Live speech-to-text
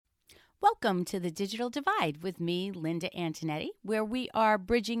Welcome to The Digital Divide with me, Linda Antonetti, where we are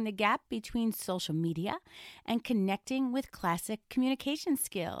bridging the gap between social media and connecting with classic communication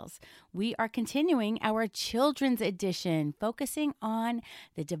skills. We are continuing our children's edition, focusing on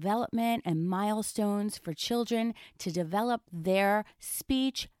the development and milestones for children to develop their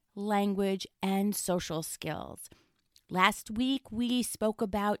speech, language, and social skills. Last week, we spoke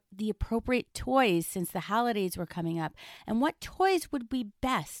about the appropriate toys since the holidays were coming up and what toys would be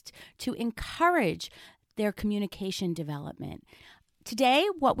best to encourage their communication development. Today,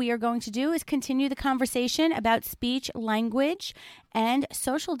 what we are going to do is continue the conversation about speech, language, and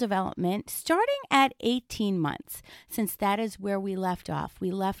social development starting at 18 months, since that is where we left off.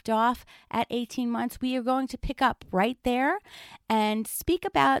 We left off at 18 months. We are going to pick up right there and speak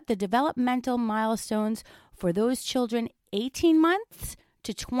about the developmental milestones for those children 18 months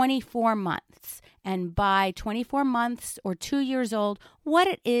to 24 months. And by 24 months or 2 years old, what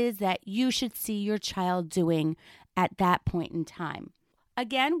it is that you should see your child doing at that point in time.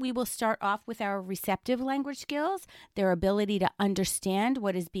 Again, we will start off with our receptive language skills, their ability to understand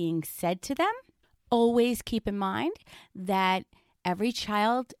what is being said to them. Always keep in mind that every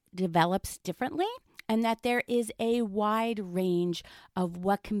child develops differently and that there is a wide range of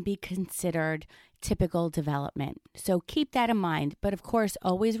what can be considered typical development. So keep that in mind. But of course,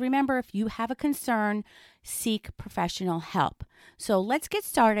 always remember, if you have a concern, seek professional help. So let's get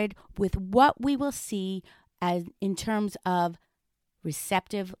started with what we will see as in terms of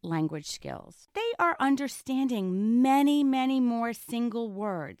receptive language skills. They are understanding many, many more single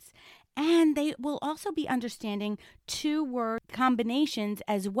words. And they will also be understanding two-word combinations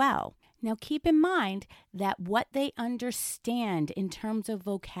as well. Now, keep in mind that what they understand in terms of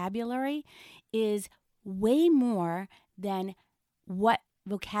vocabulary is way more than what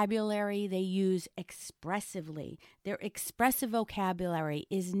vocabulary they use expressively. Their expressive vocabulary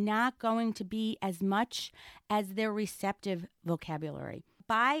is not going to be as much as their receptive vocabulary.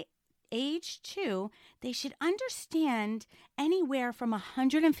 By age 2, they should understand anywhere from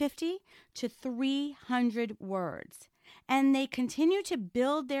 150 to 300 words. And they continue to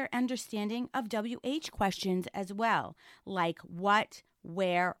build their understanding of WH questions as well, like what,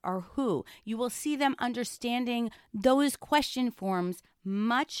 where, or who. You will see them understanding those question forms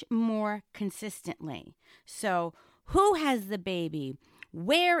much more consistently. So, who has the baby?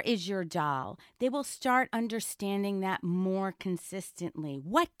 Where is your doll? They will start understanding that more consistently.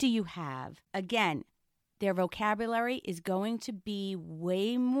 What do you have? Again, their vocabulary is going to be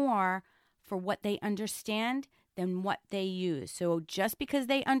way more for what they understand than what they use. So just because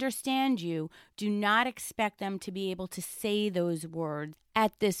they understand you, do not expect them to be able to say those words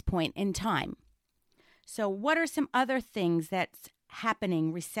at this point in time. So what are some other things that's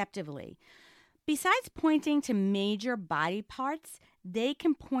happening receptively? Besides pointing to major body parts, they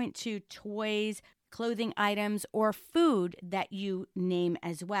can point to toys, clothing items, or food that you name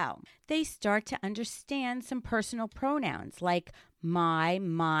as well. They start to understand some personal pronouns like my,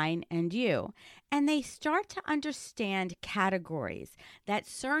 mine, and you. And they start to understand categories, that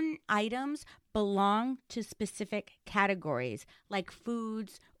certain items belong to specific categories like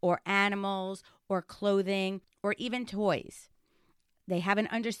foods or animals or clothing or even toys. They have an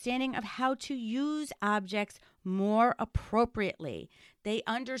understanding of how to use objects more appropriately. They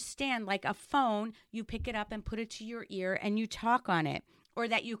understand, like a phone, you pick it up and put it to your ear and you talk on it, or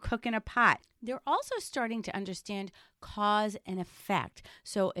that you cook in a pot. They're also starting to understand cause and effect.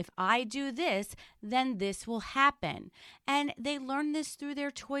 So if I do this, then this will happen. And they learn this through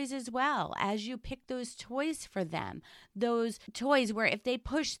their toys as well, as you pick those toys for them. Those toys where if they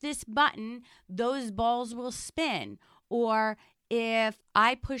push this button, those balls will spin. Or if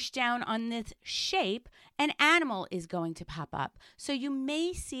I push down on this shape, an animal is going to pop up. So you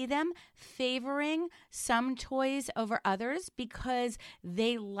may see them favoring some toys over others because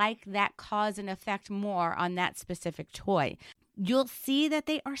they like that cause and effect more on that specific toy. You'll see that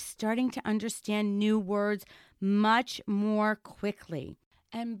they are starting to understand new words much more quickly.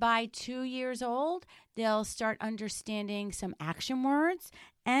 And by 2 years old, they'll start understanding some action words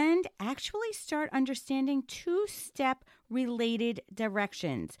and actually start understanding two-step related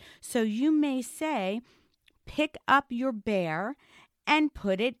directions. So you may say, pick up your bear and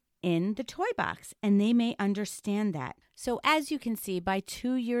put it in the toy box, and they may understand that. So as you can see, by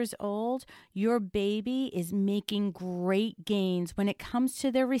 2 years old, your baby is making great gains when it comes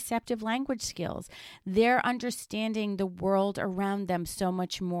to their receptive language skills. They're understanding the world around them so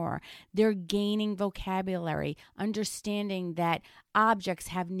much more. They're gaining vocabulary, understanding that objects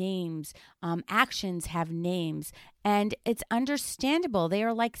have names, actions have names, and it's understandable. They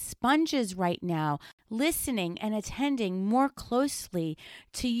are like sponges right now, listening and attending more closely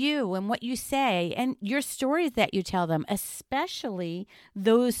to you and what you say and your stories that you tell them, especially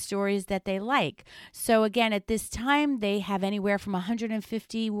those stories that they like. So again, at this time, they have anywhere from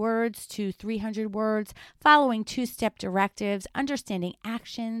 150 words to 300 words, following two-step directives, understanding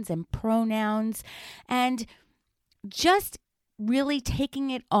actions and pronouns, and just really taking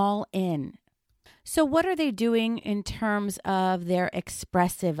it all in. So what are they doing in terms of their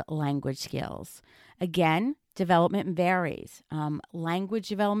expressive language skills? Again, development varies. Language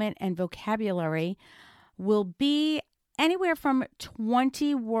development and vocabulary will be anywhere from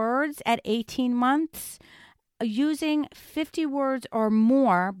 20 words at 18 months, using 50 words or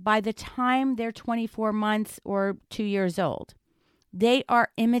more by the time they're 24 months or 2 years old. They are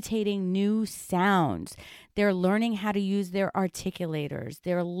imitating new sounds. They're learning how to use their articulators,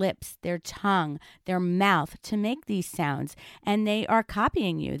 their lips, their tongue, their mouth to make these sounds. And they are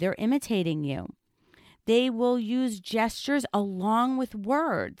copying you. They're imitating you. They will use gestures along with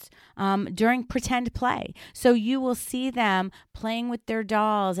words during pretend play. So you will see them playing with their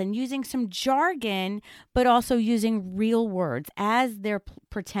dolls and using some jargon, but also using real words as they're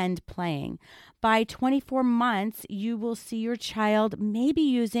pretend playing. By 24 months, you will see your child maybe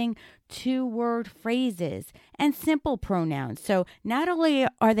using 2-word phrases and simple pronouns. So not only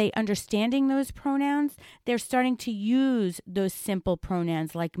are they understanding those pronouns, they're starting to use those simple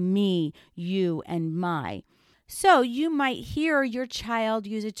pronouns like me, you, and my. So you might hear your child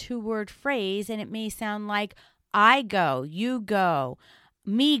use a 2-word phrase, and it may sound like I go, you go,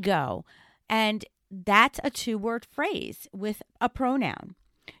 me go. And that's a 2-word phrase with a pronoun.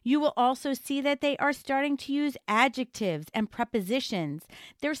 You will also see that they are starting to use adjectives and prepositions.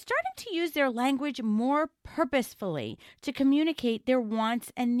 They're starting to use their language more purposefully to communicate their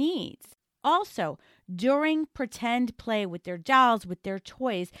wants and needs. Also, during pretend play with their dolls, with their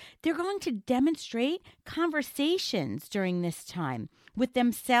toys, they're going to demonstrate conversations during this time with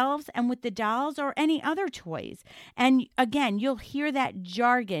themselves and with the dolls or any other toys. And again, you'll hear that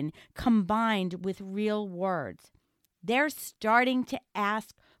jargon combined with real words. They're starting to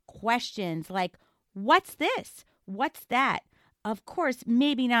ask questions like, what's this? What's that? Of course,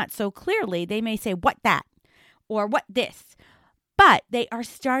 maybe not so clearly. They may say, what that? Or what this? But they are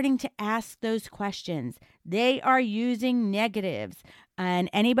starting to ask those questions. They are using negatives. And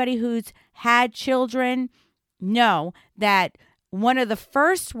anybody who's had children know that one of the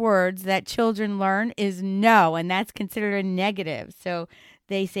first words that children learn is no, and that's considered a negative. So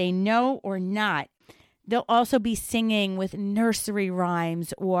they say no or not. They'll also be singing with nursery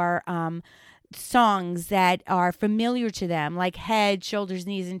rhymes or songs that are familiar to them, like head, shoulders,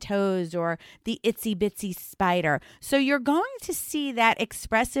 knees, and toes, or the itsy bitsy spider. So you're going to see that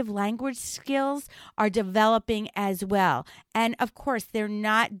expressive language skills are developing as well. And of course, they're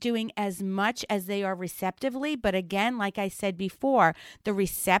not doing as much as they are receptively. But again, like I said before, the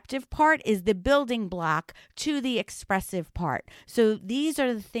receptive part is the building block to the expressive part. So these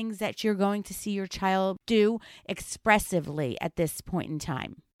are the things that you're going to see your child do expressively at this point in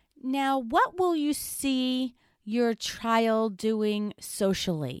time. Now, what will you see your child doing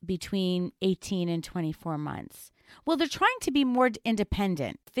socially between 18 and 24 months? Well, they're trying to be more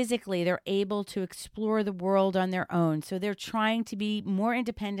independent. Physically, they're able to explore the world on their own. So they're trying to be more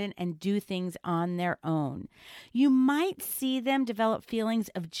independent and do things on their own. You might see them develop feelings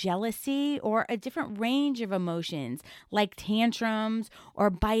of jealousy or a different range of emotions like tantrums or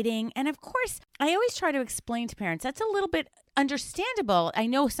biting. And of course, I always try to explain to parents that's a little bit understandable. I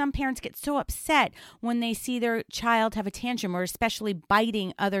know some parents get so upset when they see their child have a tantrum or especially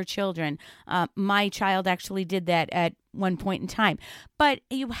biting other children. My child actually did that at one point in time. But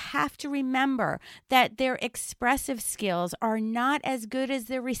you have to remember that their expressive skills are not as good as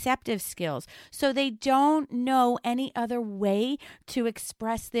their receptive skills. So they don't know any other way to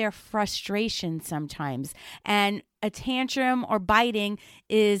express their frustration sometimes. And a tantrum or biting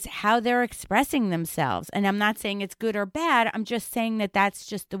is how they're expressing themselves. And I'm not saying it's good or bad. I'm just saying that that's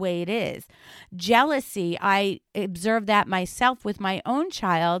just the way it is. Jealousy, I observed that myself with my own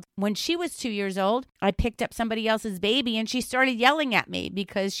child. When she was 2 years old, I picked up somebody else's baby and she started yelling at me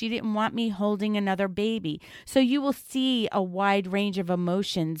because she didn't want me holding another baby. So you will see a wide range of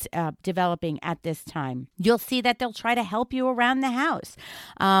emotions developing at this time. You'll see that they'll try to help you around the house.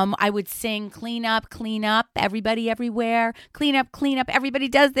 I would sing, clean up, everybody everywhere, clean up, everybody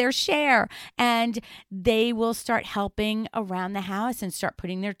does their share. And they will start helping around the house and start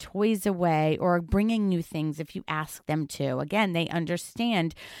putting their toys away or bringing new things if you ask them to. Again, they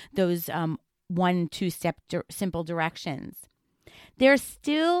understand those 1-2 step simple directions. They're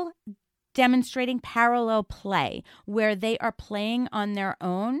still demonstrating parallel play where they are playing on their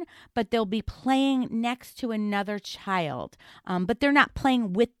own, but they'll be playing next to another child, but they're not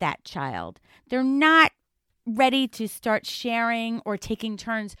playing with that child. They're not ready to start sharing or taking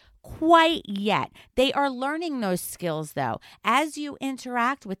turns quite yet. They are learning those skills, though. As you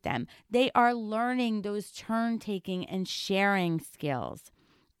interact with them, they are learning those turn-taking and sharing skills.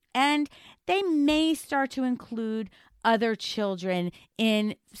 And they may start to include other children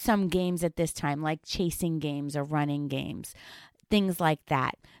in some games at this time, like chasing games or running games, things like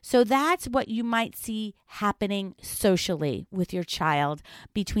that. So that's what you might see happening socially with your child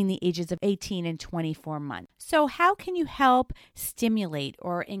between the ages of 18 and 24 months. So how can you help stimulate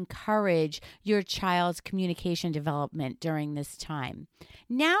or encourage your child's communication development during this time?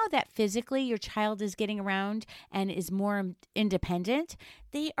 Now that physically your child is getting around and is more independent,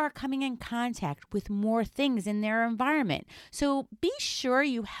 they are coming in contact with more things in their environment. So be sure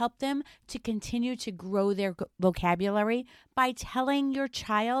you help them to continue to grow their vocabulary by telling your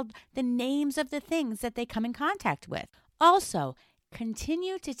child the names of the things that they come in contact with. Also,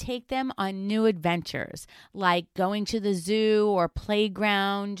 continue to take them on new adventures, like going to the zoo or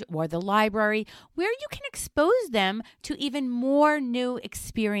playground or the library, where you can expose them to even more new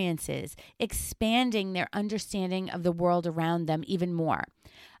experiences, expanding their understanding of the world around them even more.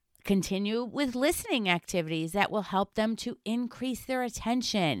 Continue with listening activities that will help them to increase their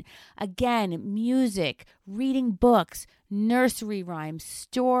attention. Again, music, reading books, nursery rhymes,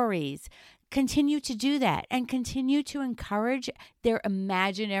 stories. Continue to do that and continue to encourage their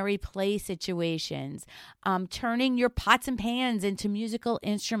imaginary play situations, turning your pots and pans into musical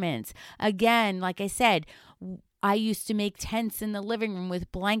instruments. Again, like I said, I used to make tents in the living room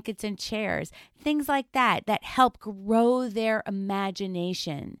with blankets and chairs, things like that help grow their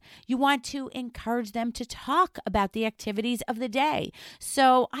imagination. You want to encourage them to talk about the activities of the day.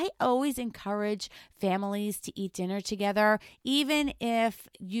 So I always encourage families to eat dinner together, even if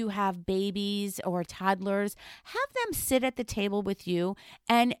you have babies or toddlers. Have them sit at the table with you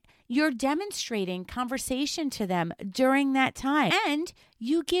and you're demonstrating conversation to them during that time. And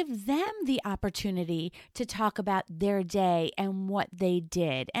you give them the opportunity to talk about their day and what they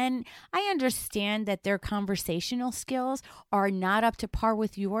did. And I understand that their conversational skills are not up to par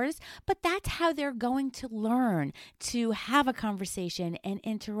with yours, but that's how they're going to learn to have a conversation and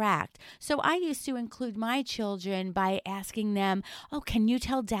interact. So I used to include my children by asking them, "Oh, can you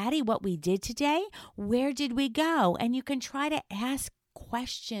tell Daddy what we did today? Where did we go?" And you can try to ask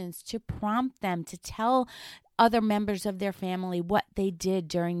questions to prompt them to tell other members of their family what they did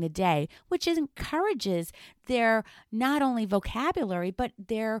during the day, which encourages their not only vocabulary, but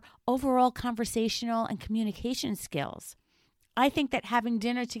their overall conversational and communication skills. I think that having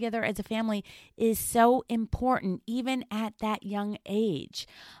dinner together as a family is so important, even at that young age.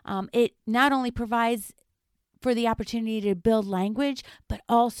 It not only provides for the opportunity to build language, but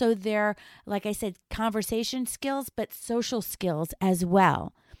also their, like I said, conversation skills, but social skills as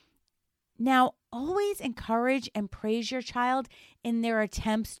well. Now, always encourage and praise your child in their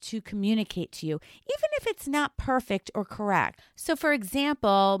attempts to communicate to you, even if it's not perfect or correct. So, for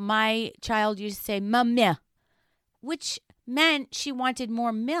example, my child used to say, "Mamma," which meant she wanted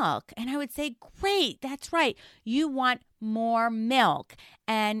more milk. And I would say, "Great, that's right. You want more milk."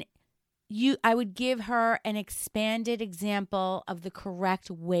 And I would give her an expanded example of the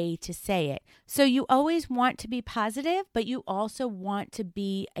correct way to say it. So you always want to be positive, but you also want to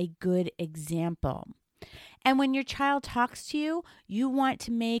be a good example. And when your child talks to you, you want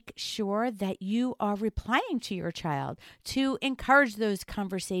to make sure that you are replying to your child to encourage those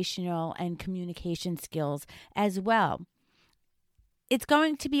conversational and communication skills as well. It's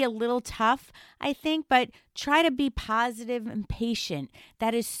going to be a little tough, I think, but try to be positive and patient.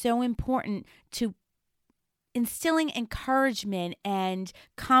 That is so important to instilling encouragement and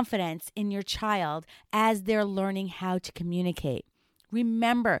confidence in your child as they're learning how to communicate.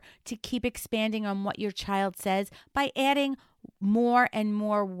 Remember to keep expanding on what your child says by adding more and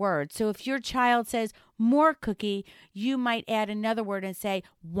more words. So if your child says more cookie, you might add another word and say,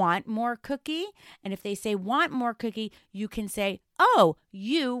 "Want more cookie?" And if they say "want more cookie," you can say, "Oh,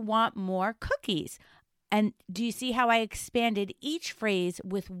 you want more cookies." And do you see how I expanded each phrase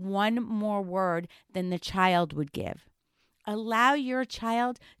with one more word than the child would give? Allow your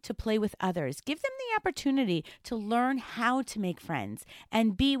child to play with others. Give them the opportunity to learn how to make friends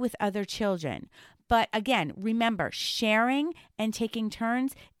and be with other children. But again, remember, sharing and taking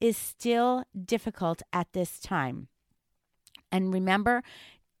turns is still difficult at this time. And remember,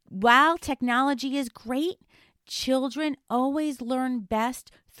 while technology is great, Children always learn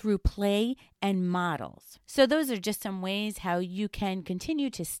best through play and models. So those are just some ways how you can continue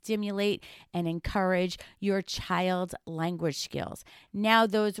to stimulate and encourage your child's language skills. Now,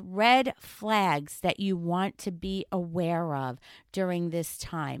 those red flags that you want to be aware of during this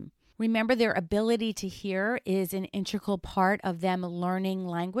time. Remember, their ability to hear is an integral part of them learning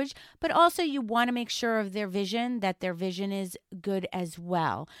language, but also you want to make sure of their vision, that their vision is good as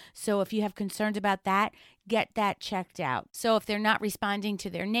well. So if you have concerns about that, get that checked out. So if they're not responding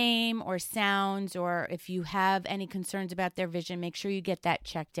to their name or sounds, or if you have any concerns about their vision, make sure you get that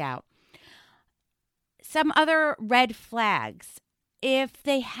checked out. Some other red flags: if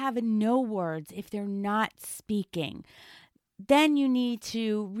they have no words, if they're not speaking, then you need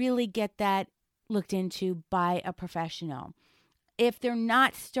to really get that looked into by a professional. If they're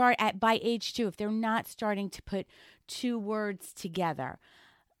not by age 2, if they're not starting to put 2 words together,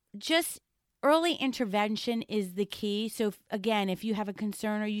 just early intervention is the key. So if you have a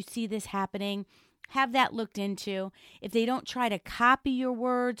concern or you see this happening, have that looked into. If they don't try to copy your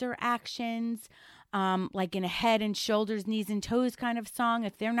words or actions, like in a head and shoulders, knees and toes kind of song,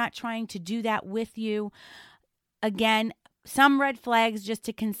 if they're not trying to do that with you, again, some red flags just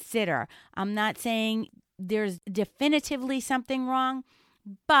to consider. I'm not saying there's definitively something wrong,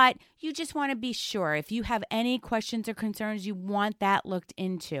 but you just want to be sure. If you have any questions or concerns, you want that looked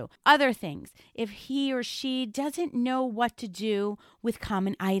into. Other things: if he or she doesn't know what to do with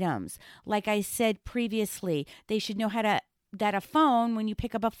common items. Like I said previously, they should know that a phone, when you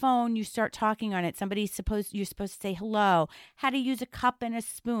pick up a phone, you start talking on it. You're supposed to say hello, how to use a cup and a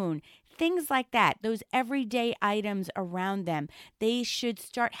spoon, things like that. Those everyday items around them, they should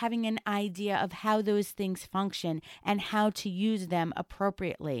start having an idea of how those things function and how to use them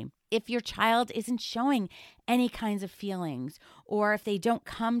appropriately. If your child isn't showing any kinds of feelings, or if they don't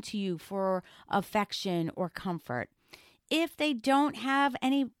come to you for affection or comfort, if they don't have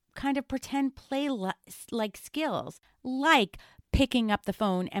any kind of pretend play like skills, like picking up the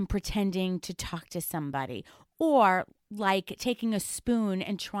phone and pretending to talk to somebody, or like taking a spoon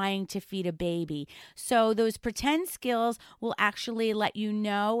and trying to feed a baby. So those pretend skills will actually let you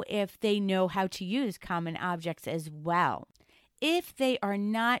know if they know how to use common objects as well. If they are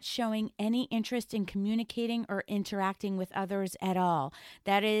not showing any interest in communicating or interacting with others at all,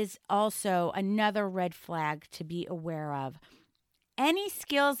 that is also another red flag to be aware of. Any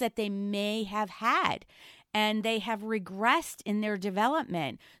skills that they may have had and they have regressed in their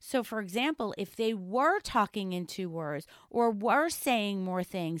development. So, for example, if they were talking in 2 words or were saying more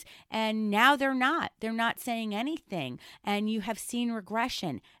things and now they're not saying anything, and you have seen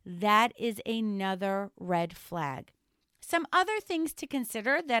regression, that is another red flag. Some other things to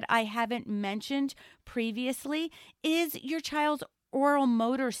consider that I haven't mentioned previously is your child's oral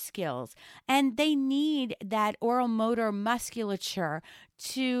motor skills, and they need that oral motor musculature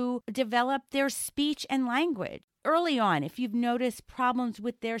to develop their speech and language. Early on, if you've noticed problems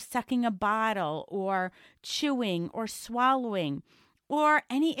with their sucking a bottle or chewing or swallowing or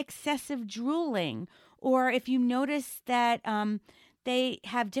any excessive drooling, or if you notice that they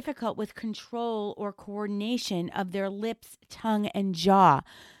have difficulty with control or coordination of their lips, tongue, and jaw,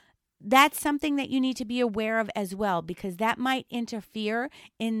 that's something that you need to be aware of as well, because that might interfere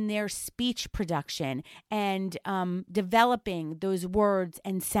in their speech production and developing those words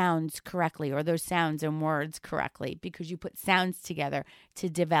and sounds correctly, or those sounds and words correctly, because you put sounds together to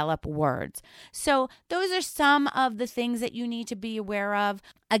develop words. So those are some of the things that you need to be aware of.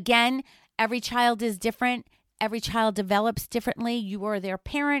 Again, every child is different. Every child develops differently. You are their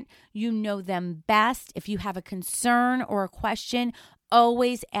parent. You know them best. If you have a concern or a question,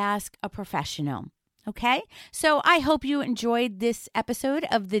 always ask a professional. Okay? So I hope you enjoyed this episode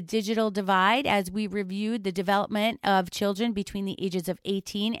of The Digital Divide as we reviewed the development of children between the ages of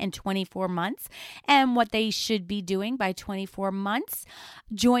 18 and 24 months and what they should be doing by 24 months.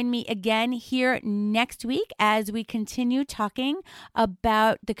 Join me again here next week as we continue talking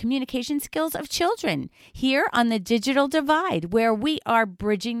about the communication skills of children here on The Digital Divide, where we are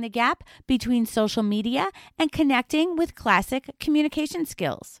bridging the gap between social media and connecting with classic communication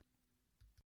skills.